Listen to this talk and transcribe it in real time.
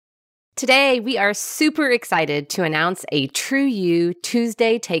Today, we are super excited to announce a True You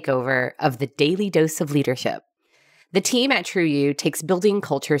Tuesday takeover of the Daily Dose of Leadership. The team at True You takes building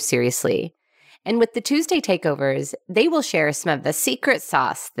culture seriously. And with the Tuesday takeovers, they will share some of the secret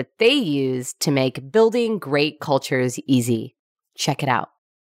sauce that they use to make building great cultures easy. Check it out.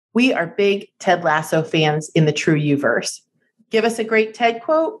 We are big Ted Lasso fans in the True You-verse. Give us a great TED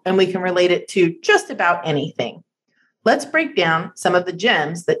quote and we can relate it to just about anything. Let's break down some of the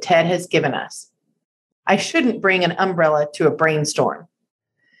gems that Ted has given us. I shouldn't bring an umbrella to a brainstorm.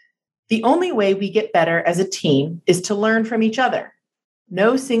 The only way we get better as a team is to learn from each other.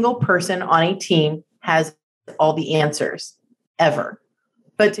 No single person on a team has all the answers, ever.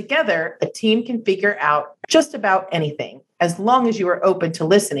 But together, a team can figure out just about anything, as long as you are open to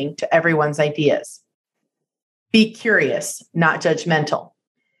listening to everyone's ideas. Be curious, not judgmental.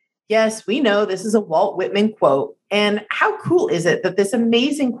 Yes, we know this is a Walt Whitman quote, and how cool is it that this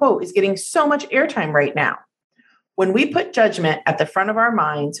amazing quote is getting so much airtime right now? When we put judgment at the front of our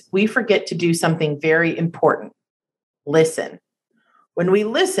minds, we forget to do something very important. Listen. When we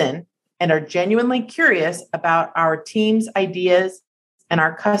listen and are genuinely curious about our team's ideas and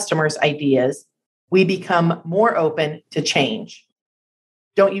our customers' ideas, we become more open to change.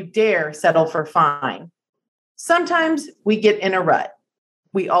 Don't you dare settle for fine. Sometimes we get in a rut.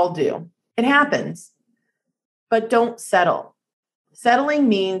 We all do. It happens. But don't settle. Settling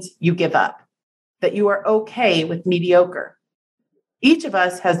means you give up, that you are okay with mediocre. Each of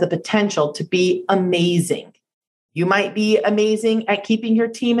us has the potential to be amazing. You might be amazing at keeping your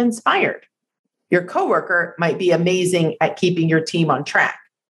team inspired. Your coworker might be amazing at keeping your team on track.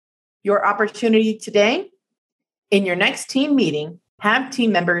 Your opportunity today, in your next team meeting, have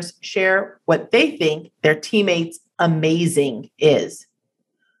team members share what they think their teammates' amazing is.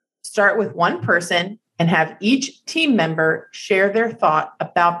 Start with one person and have each team member share their thought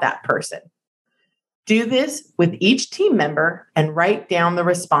about that person. Do this with each team member and write down the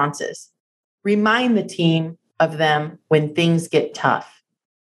responses. Remind the team of them when things get tough.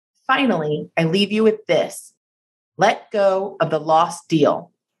 Finally, I leave you with this. Let go of the lost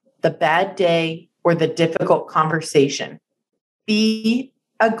deal, the bad day, or the difficult conversation. Be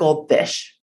a goldfish.